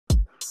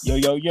Yo,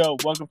 yo, yo,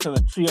 welcome to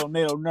the Trio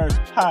NATO Nurse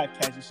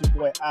Podcast. It's your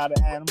boy,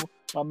 Outta Animal,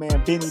 my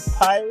man, Benny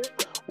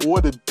Pirate.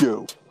 What it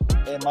do?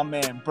 And my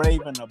man,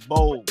 Brave and the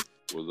Bold.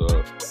 What's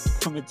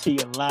up? Coming to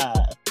you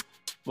live.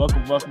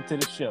 Welcome to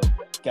the show.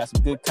 Got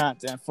some good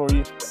content for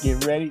you.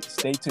 Get ready.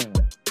 Stay tuned.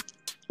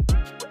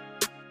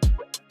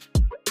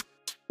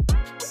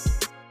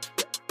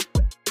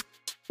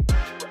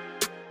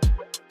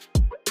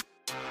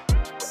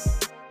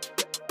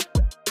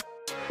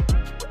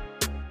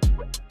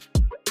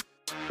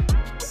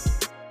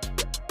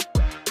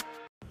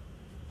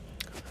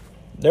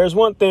 There's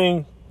one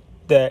thing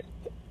that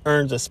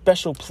earns a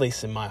special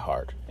place in my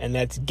heart, and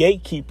that's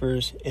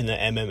gatekeepers in the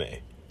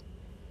MMA.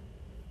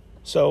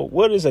 So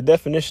what is a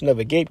definition of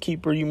a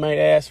gatekeeper, you might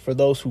ask, for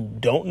those who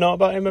don't know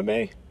about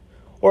MMA,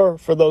 or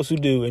for those who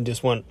do and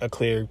just want a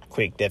clear,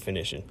 quick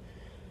definition?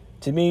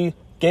 To me,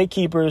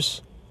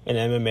 gatekeepers in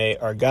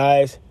MMA are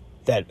guys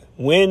that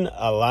win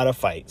a lot of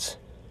fights,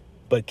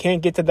 but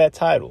can't get to that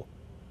title.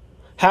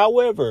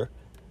 However,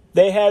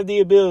 they have the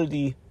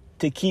ability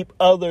to keep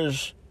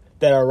others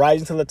that are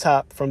rising to the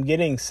top from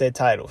getting said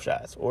title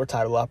shots or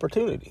title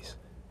opportunities.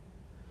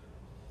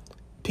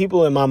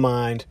 People in my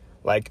mind,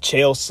 like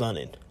Chael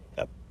Sonnen,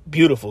 a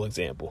beautiful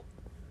example.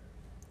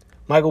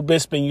 Michael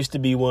Bisping used to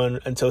be one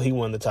until he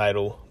won the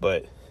title,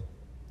 but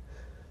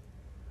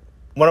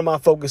one of my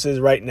focuses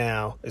right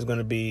now is going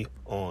to be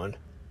on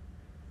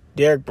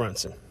Derek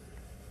Brunson.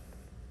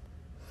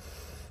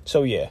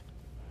 So yeah,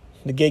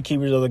 the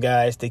gatekeepers are the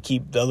guys that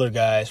keep the other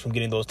guys from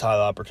getting those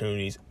title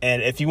opportunities.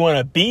 And if you want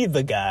to be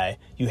the guy,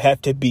 you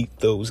have to beat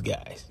those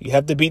guys. You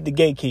have to beat the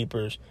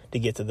gatekeepers to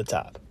get to the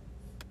top.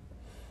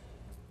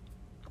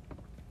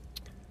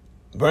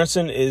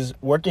 Brunson is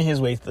working his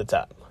way to the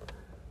top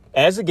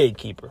as a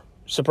gatekeeper,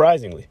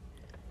 surprisingly.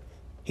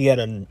 He had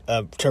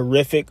a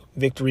terrific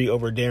victory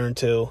over Darren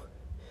Till,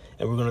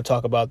 and we're going to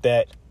talk about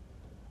that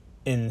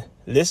in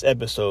this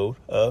episode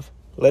of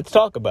Let's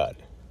Talk About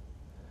It.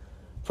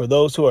 For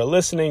those who are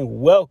listening,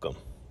 welcome.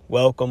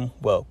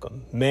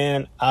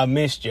 Man, I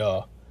missed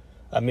y'all.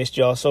 I missed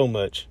y'all so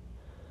much.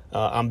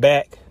 I'm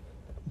back,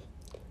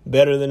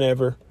 better than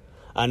ever.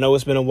 I know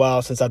it's been a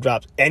while since I've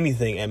dropped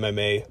anything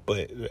MMA,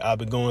 but I've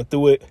been going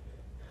through it.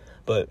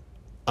 But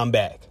I'm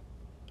back,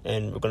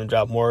 and we're going to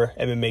drop more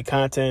MMA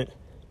content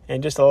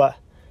and just a lot.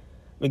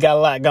 We got a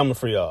lot coming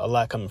for y'all.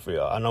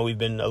 I know we've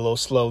been a little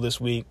slow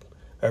this week.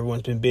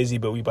 Everyone's been busy,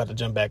 but we about to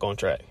jump back on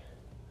track.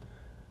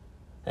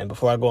 And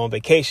before I go on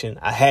vacation,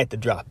 I had to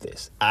drop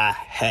this. I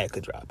had to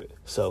drop it.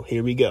 So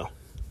here we go.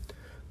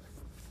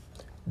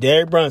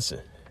 Derek Brunson.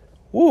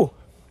 Woo.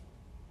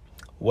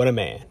 What a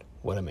man.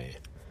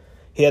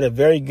 He had a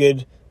very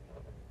good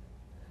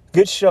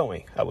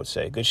showing, I would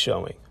say. Good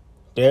showing.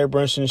 Derek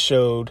Brunson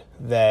showed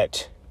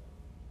that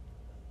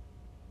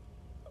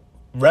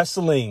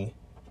wrestling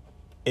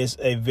is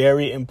a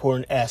very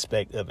important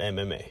aspect of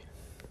MMA.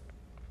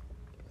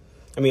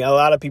 I mean, a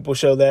lot of people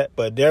show that,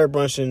 but Derek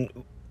Brunson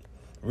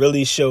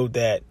really showed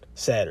that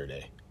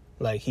Saturday.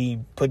 Like, he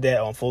put that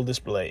on full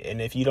display.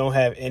 And if you don't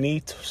have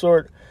any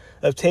sort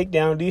of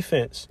takedown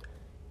defense,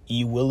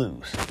 you will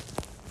lose.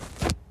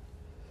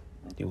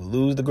 You will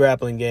lose the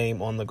grappling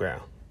game on the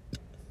ground.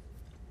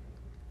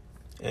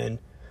 And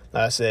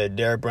like I said,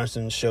 Derek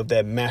Brunson showed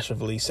that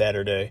masterfully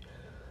Saturday.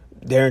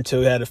 Darren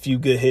Till had a few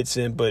good hits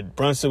in, but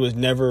Brunson was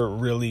never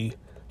really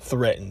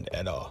threatened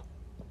at all.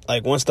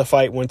 Like, once the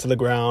fight went to the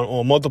ground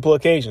on multiple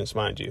occasions,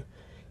 mind you,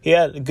 he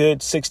had a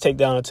good 6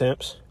 takedown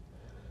attempts.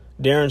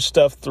 Darren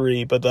stuffed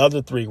 3, but the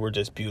other 3 were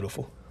just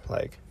beautiful.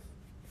 Like,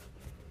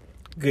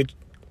 good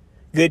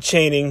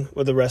chaining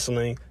with the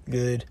wrestling.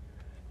 Good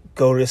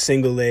go to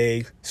single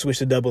leg, switch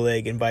to double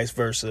leg, and vice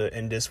versa,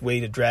 and just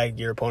way to drag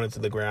your opponent to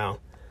the ground.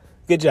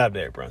 Good job,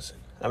 Derek Brunson.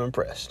 I'm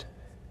impressed.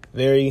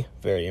 Very,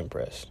 very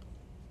impressed.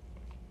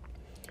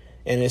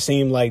 And it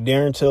seemed like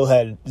Darren Till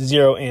had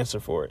zero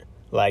answer for it.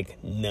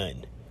 Like,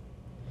 none.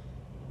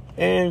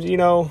 And, you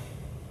know,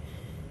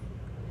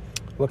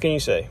 what can you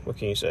say?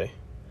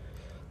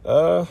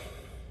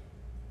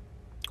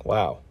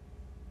 Wow.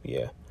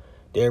 Yeah.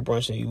 Derek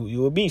Brunson,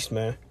 you a beast,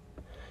 man.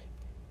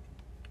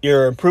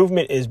 Your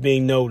improvement is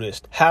being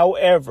noticed.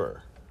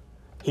 However,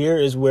 here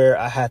is where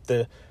I have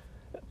to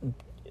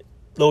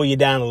lower you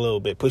down a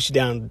little bit, push you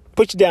down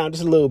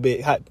just a little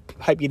bit,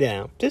 hype you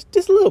down just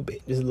a little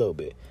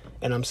bit.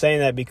 And I'm saying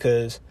that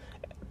because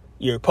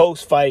your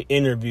post-fight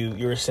interview,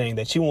 you were saying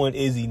that you want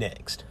Izzy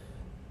next.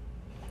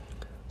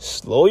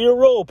 Slow your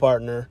roll,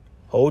 partner.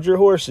 Hold your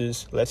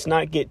horses. Let's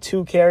not get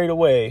too carried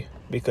away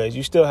because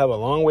you still have a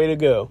long way to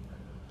go.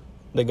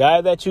 The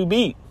guy that you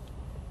beat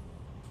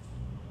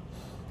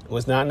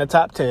was not in the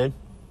top 10.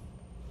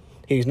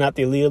 He's not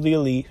the elite of the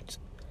elite.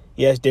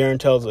 Yes, Darren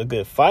Till's a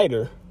good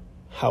fighter.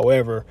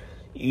 However,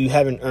 you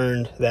haven't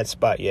earned that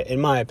spot yet,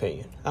 in my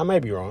opinion. I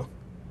might be wrong.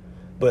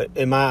 But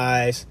in my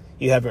eyes,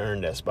 you haven't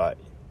earned that spot.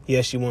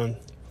 Yes, you won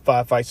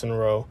 5 fights in a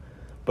row,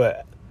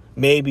 but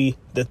maybe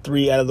the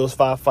 3 out of those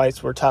 5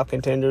 fights were top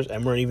contenders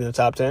and weren't even in the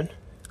top 10.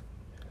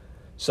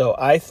 So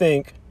I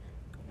think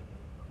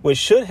what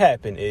should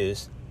happen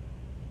is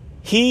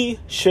He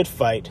should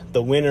fight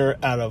the winner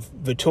out of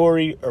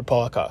Vettori or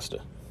Paulo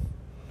Costa.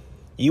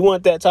 You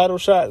want that title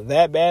shot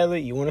that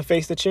badly? You want to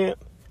face the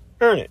champ?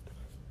 Earn it.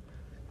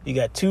 You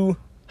got two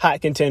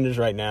hot contenders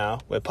right now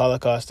with Paulo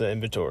Costa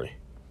and Vettori.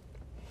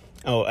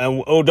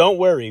 Don't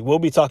worry. We'll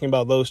be talking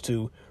about those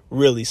two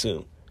really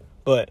soon.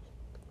 But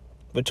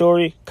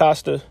Vettori,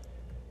 Costa,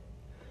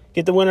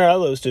 get the winner out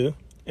of those two.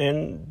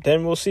 And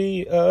then we'll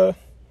see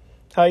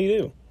how you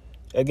do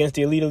against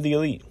the elite of the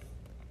elite.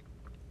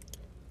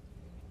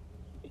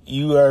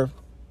 You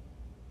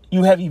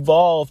have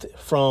evolved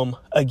from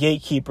a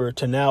gatekeeper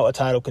to now a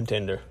title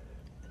contender,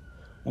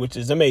 which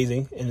is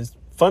amazing and it's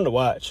fun to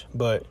watch.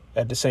 But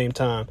at the same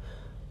time,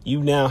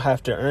 you now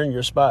have to earn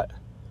your spot.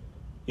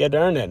 You have to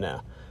earn that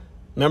now.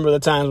 Remember the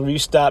times where you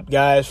stopped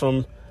guys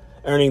from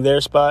earning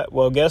their spot?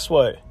 Well, guess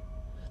what?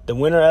 The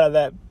winner out of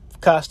that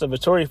Costa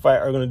Vettori fight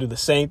are going to do the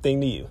same thing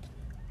to you.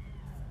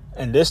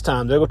 And this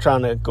time, they're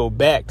trying to go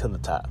back to the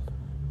top.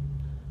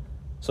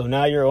 So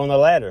now you're on the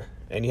ladder,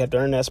 and you have to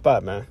earn that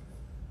spot, man.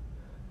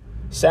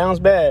 Sounds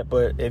bad,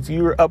 but if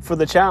you're up for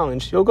the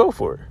challenge, you'll go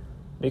for it.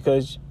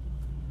 Because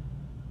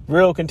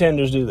real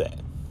contenders do that.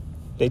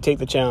 They take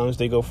the challenge,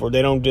 they go for it.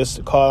 They don't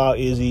just call out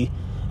Izzy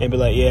and be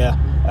like, yeah,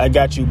 I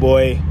got you,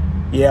 boy.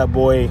 Yeah,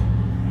 boy,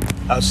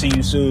 I'll see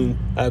you soon.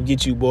 I'll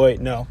get you, boy.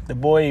 No, the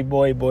boy,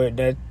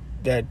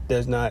 that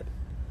does not,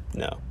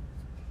 no.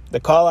 The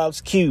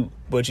call-out's cute,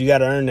 but you got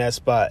to earn that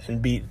spot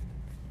and beat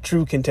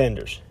true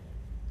contenders.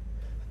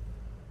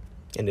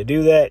 And to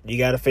do that, you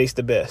got to face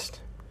the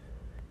best.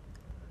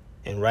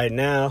 And right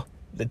now,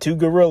 the two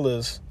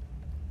gorillas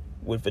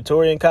with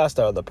Vettori and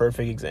Costa are the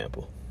perfect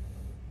example.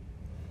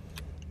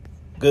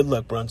 Good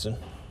luck, Brunson.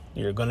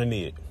 You're going to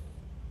need it.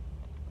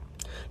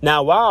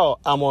 Now,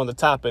 while I'm on the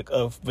topic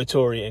of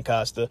Vettori and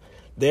Costa,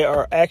 they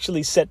are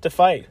actually set to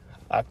fight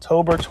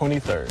October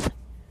 23rd.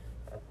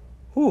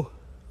 Whew.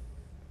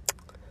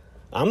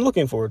 I'm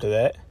looking forward to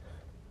that.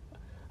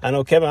 I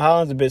know Kevin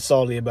Holland's a bit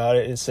salty about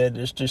it and said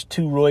there's just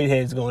two roid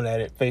heads going at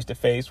it face to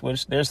face,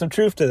 which there's some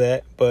truth to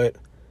that, but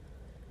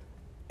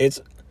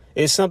it's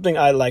something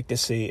I'd like to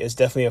see. It's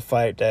definitely a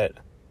fight that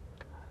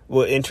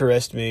will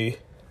interest me.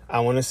 I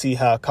want to see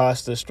how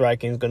Costa's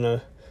striking is going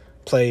to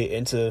play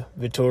into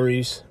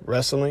Vettori's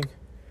wrestling,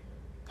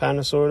 kind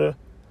of, sort of.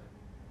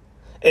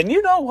 And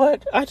you know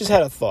what? I just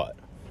had a thought.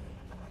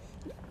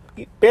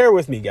 Bear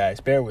with me, guys.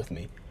 Bear with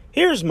me.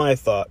 Here's my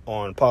thought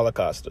on Paulo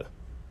Costa.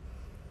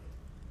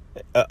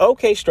 An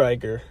okay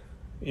striker,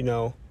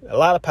 a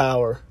lot of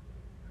power,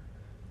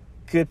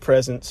 good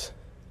presence.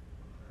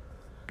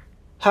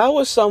 How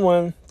is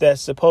someone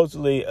that's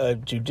supposedly a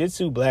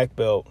jiu-jitsu black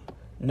belt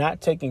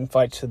not taking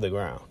fights to the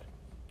ground?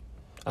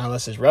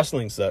 Unless his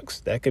wrestling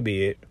sucks. That could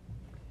be it.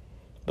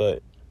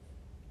 But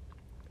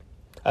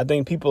I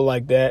think people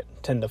like that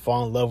tend to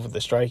fall in love with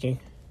the striking.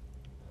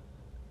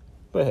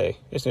 But hey,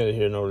 it's neither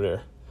here nor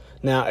there.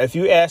 Now, if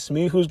you ask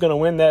me who's going to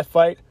win that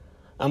fight,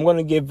 I'm going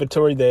to give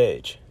Vettori the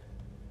edge.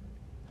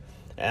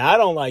 And I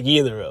don't like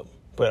either of them.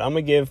 But I'm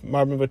going to give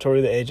Marvin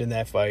Vettori the edge in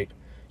that fight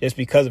just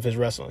because of his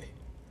wrestling.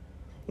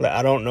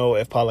 I don't know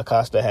if Paulo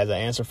Costa has an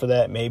answer for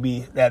that.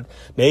 Maybe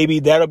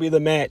that'll be the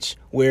match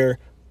where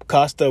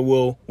Costa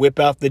will whip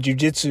out the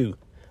jiu-jitsu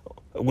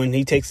when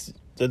he takes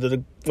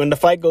when the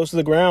fight goes to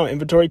the ground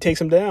and Vettori takes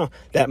him down.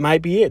 That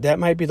might be it. That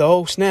might be the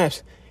whole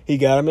snaps. He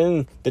got him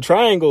in the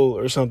triangle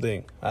or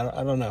something.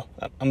 I don't know.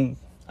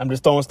 I'm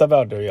just throwing stuff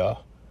out there,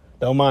 y'all.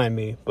 Don't mind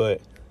me,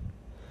 but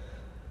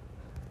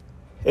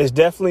it's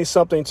definitely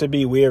something to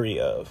be wary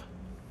of.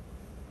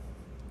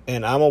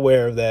 And I'm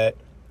aware of that.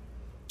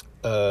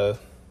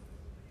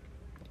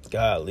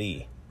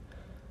 Golly.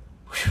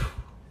 Whew.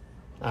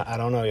 I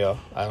don't know, y'all.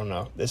 I don't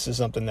know. This is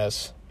something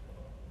it's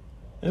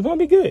going to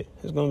be good.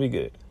 It's going to be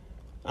good.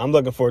 I'm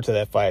looking forward to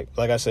that fight.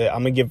 Like I said,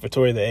 I'm going to give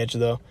Vettori the edge,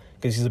 though,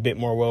 because he's a bit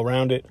more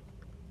well-rounded.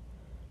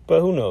 But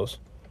who knows?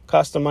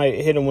 Costa might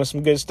hit him with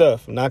some good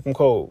stuff. Knock him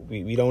cold.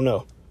 We don't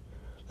know.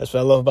 That's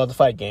what I love about the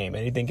fight game.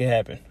 Anything can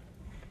happen.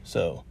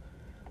 So,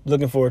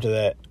 looking forward to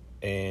that.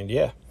 And,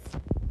 yeah.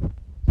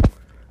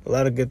 A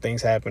lot of good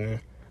things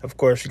happening. Of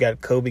course, you got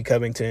Colby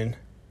Covington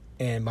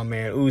and my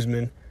man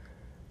Usman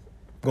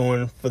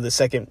going for their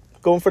second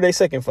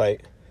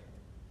fight.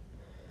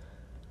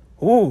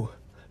 Ooh.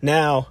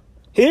 Now,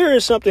 here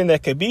is something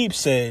that Khabib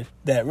said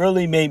that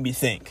really made me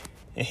think.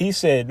 And he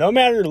said, no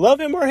matter love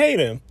him or hate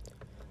him,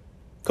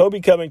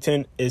 Colby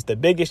Covington is the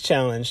biggest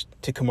challenge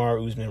to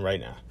Kamaru Usman right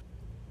now.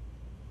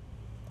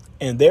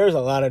 And there's a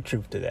lot of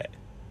truth to that.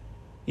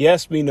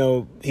 Yes, we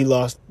know he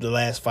lost the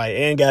last fight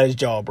and got his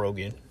jaw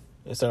broken.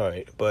 It's all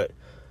right. But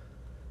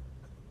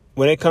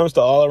when it comes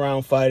to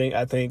all-around fighting,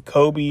 I think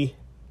Colby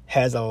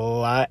has a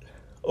lot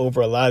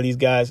over a lot of these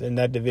guys in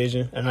that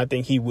division. And I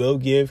think he will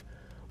give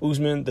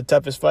Usman the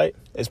toughest fight,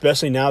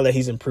 especially now that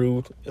he's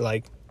improved.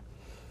 Like,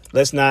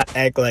 let's not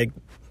act like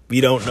we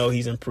don't know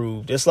he's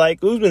improved. Just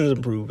like Usman has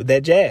improved with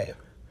that jab.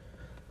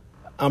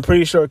 I'm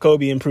pretty sure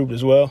Colby improved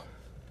as well.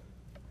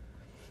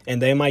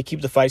 And they might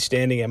keep the fight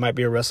standing. It might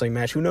be a wrestling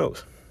match. Who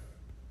knows?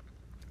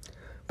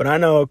 But I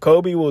know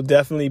Colby will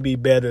definitely be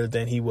better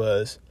than he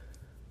was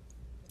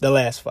the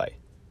last fight.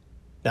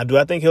 Now, do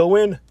I think he'll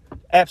win?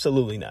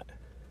 Absolutely not.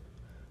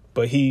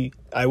 But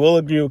I will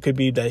agree it could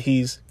be that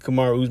he's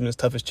Kamaru Usman's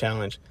toughest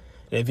challenge.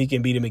 And if he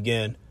can beat him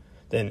again,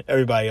 then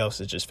everybody else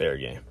is just fair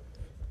game.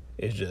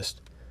 He's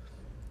just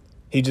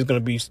going to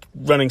be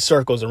running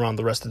circles around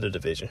the rest of the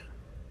division.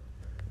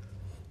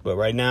 But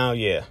right now,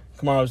 yeah,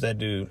 Kamaru's that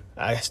dude.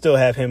 I still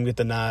have him get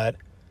the nod.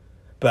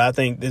 But I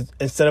think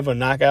instead of a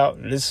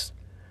knockout, this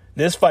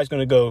fight's going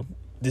to go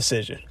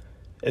decision.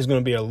 It's going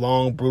to be a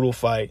long, brutal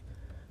fight.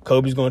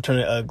 Kobe's going to turn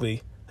it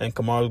ugly, and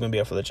Kamaru's going to be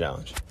up for the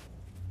challenge.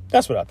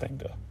 That's what I think,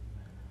 though.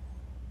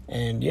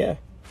 And, yeah,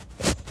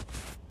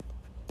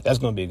 that's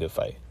going to be a good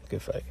fight.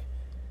 Good fight.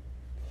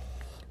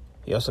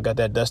 You also got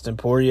that Dustin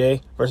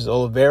Poirier versus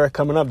Oliveira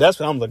coming up. That's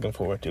what I'm looking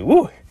forward to.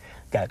 Woo!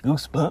 Got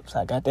goosebumps.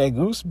 I got that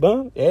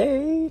goosebump.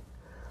 Hey!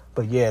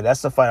 But, yeah,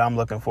 that's the fight I'm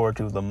looking forward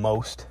to the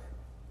most.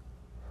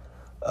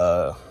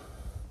 Don't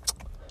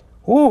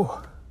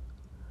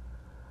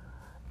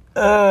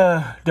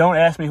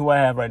ask me who I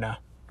have right now.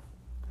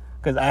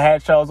 Because I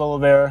had Charles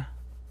Oliveira.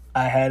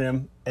 I had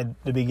him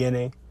at the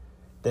beginning.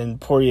 Then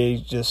Poirier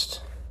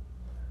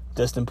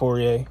Dustin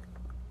Poirier.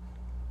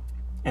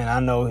 And I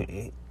know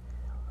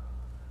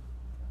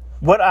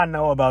what I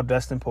know about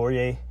Dustin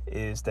Poirier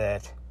is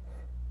that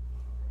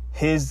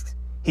he's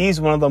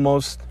one of the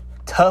most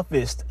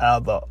toughest out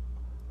of the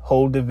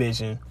whole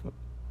division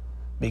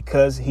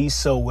because he's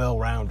so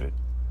well-rounded.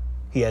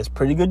 He has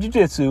pretty good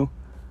jiu-jitsu,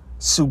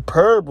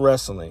 superb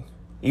wrestling.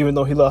 Even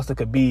though he lost to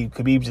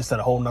Khabib just at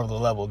a whole nother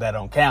level. That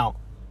don't count.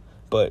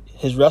 But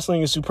his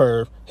wrestling is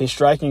superb. His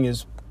striking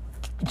is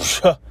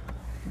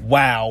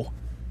wow.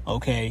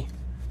 Okay.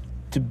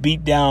 To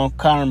beat down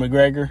Conor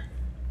McGregor,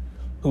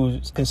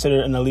 who's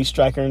considered an elite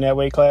striker in that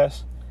weight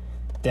class,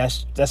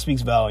 that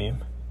speaks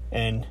volume.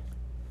 And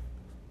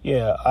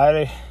yeah,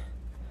 I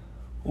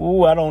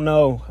don't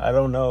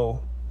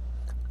know.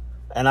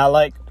 And I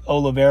like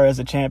Oliveira as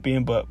a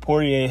champion, but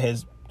Poirier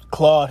has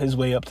clawed his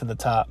way up to the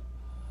top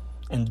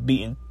and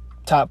beaten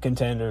top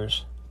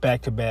contenders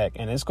back to back,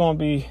 and it's gonna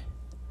be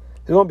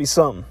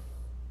something.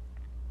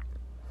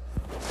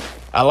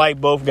 I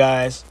like both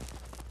guys.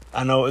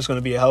 I know it's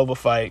gonna be a hell of a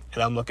fight,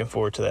 and I'm looking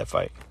forward to that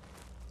fight.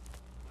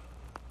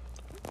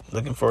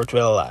 Looking forward to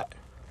it a lot.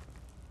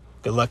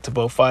 Good luck to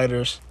both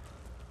fighters.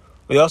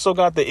 We also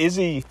got the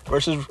Izzy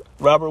versus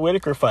Robert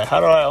Whittaker fight.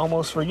 How did I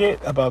almost forget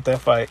about that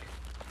fight?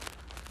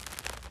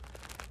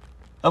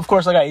 Of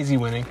course, I got Izzy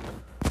winning.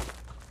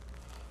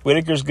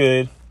 Whittaker's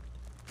good.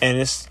 And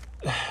it's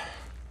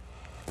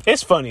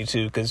funny,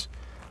 too, because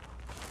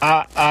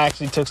I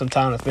actually took some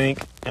time to think,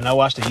 and I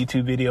watched a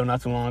YouTube video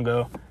not too long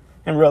ago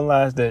and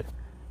realized that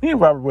me and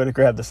Robert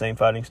Whittaker have the same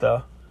fighting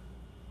style.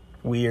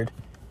 Weird.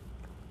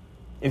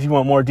 If you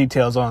want more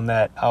details on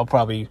that, I'll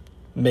probably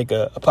make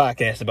a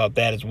podcast about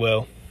that as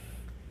well.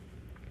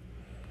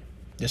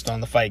 Just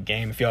on the fight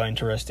game, if y'all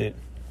interested.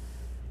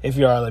 If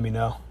you are, let me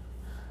know.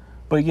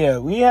 But, yeah,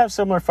 we have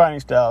similar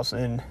fighting styles,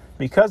 and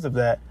because of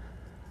that,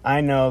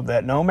 I know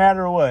that no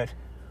matter what,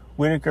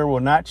 Whittaker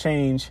will not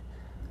change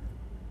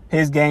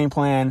his game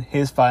plan,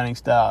 his fighting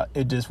style.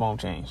 It just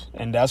won't change.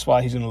 And that's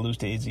why he's going to lose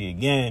to Izzy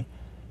again,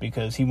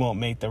 because he won't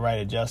make the right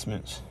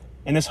adjustments.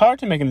 And it's hard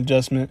to make an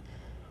adjustment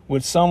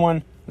with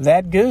someone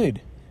that good.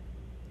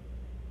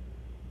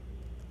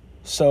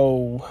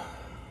 So,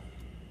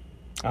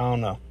 I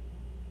don't know.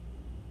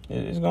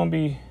 It's going to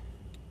be...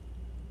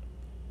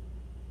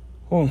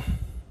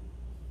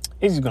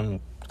 Izzy's going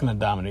to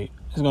dominate.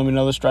 It's going to be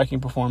another striking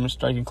performance,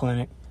 striking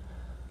clinic.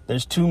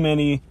 There's too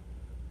many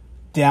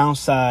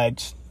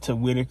downsides to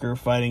Whittaker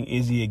fighting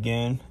Izzy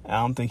again.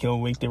 I don't think he'll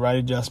make the right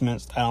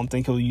adjustments. I don't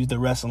think he'll use the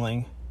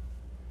wrestling.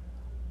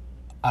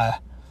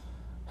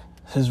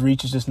 His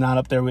reach is just not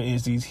up there with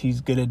Izzy's.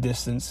 He's good at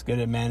distance, good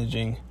at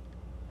managing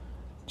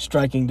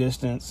striking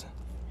distance.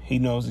 He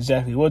knows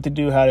exactly what to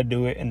do, how to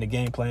do it, and the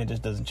game plan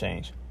just doesn't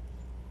change.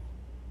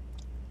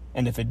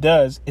 And if it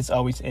does, it's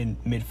always in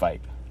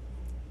mid-fight.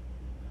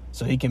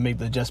 So he can make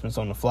the adjustments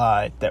on the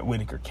fly that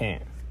Whittaker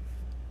can't.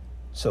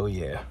 So,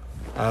 yeah.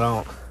 I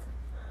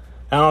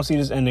don't see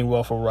this ending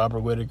well for Robert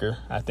Whittaker.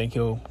 I think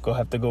he'll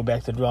have to go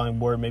back to the drawing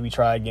board, maybe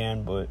try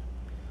again, but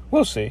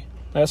we'll see.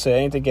 Like I said,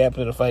 anything can happen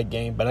to the fight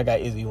game, but I got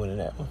Izzy winning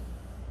that one.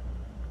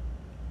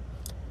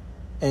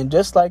 And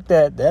just like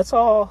that, that's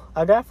all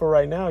I got for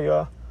right now,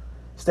 y'all.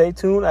 Stay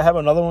tuned. I have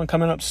another one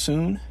coming up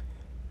soon.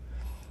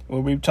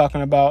 We'll be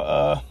talking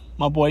about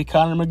my boy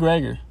Conor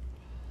McGregor.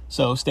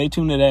 So stay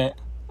tuned to that.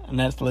 And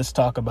let's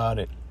talk about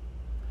it.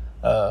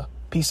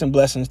 Peace and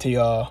blessings to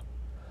y'all.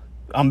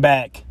 I'm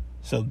back.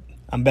 So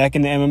I'm back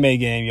in the MMA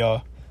game,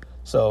 y'all.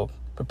 So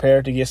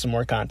prepare to get some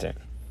more content.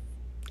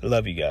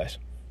 Love you guys.